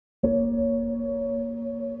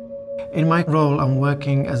In my role, I'm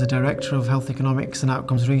working as a Director of Health Economics and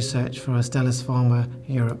Outcomes Research for Astellas Pharma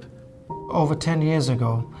Europe. Over 10 years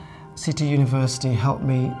ago, City University helped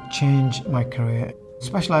me change my career.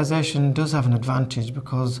 Specialisation does have an advantage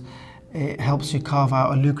because it helps you carve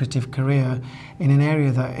out a lucrative career in an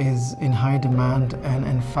area that is in high demand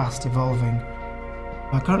and fast evolving.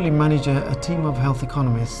 I currently manage a team of health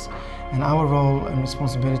economists, and our role and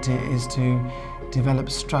responsibility is to develop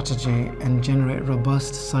strategy and generate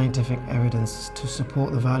robust scientific evidence to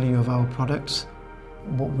support the value of our products.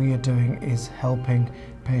 What we are doing is helping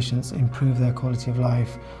patients improve their quality of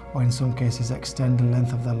life, or in some cases extend the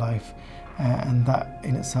length of their life, and that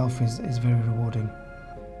in itself is very rewarding.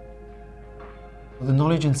 The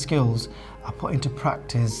knowledge and skills are put into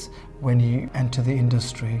practice when you enter the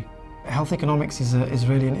industry. Health economics is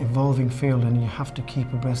really an evolving field, and you have to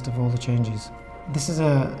keep abreast of all the changes. This is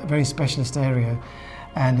a very specialist area,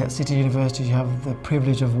 and at City University you have the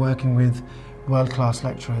privilege of working with world-class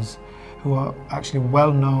lecturers who are actually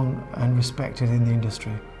well known and respected in the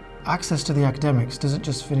industry. Access to the academics doesn't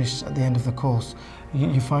just finish at the end of the course.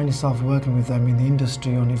 You find yourself working with them in the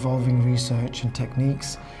industry on evolving research and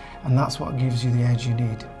techniques, and that's what gives you the edge you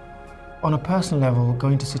need. On a personal level,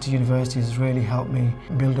 going to City University has really helped me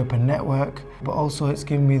build up a network, but also it's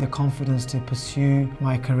given me the confidence to pursue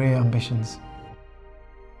my career ambitions.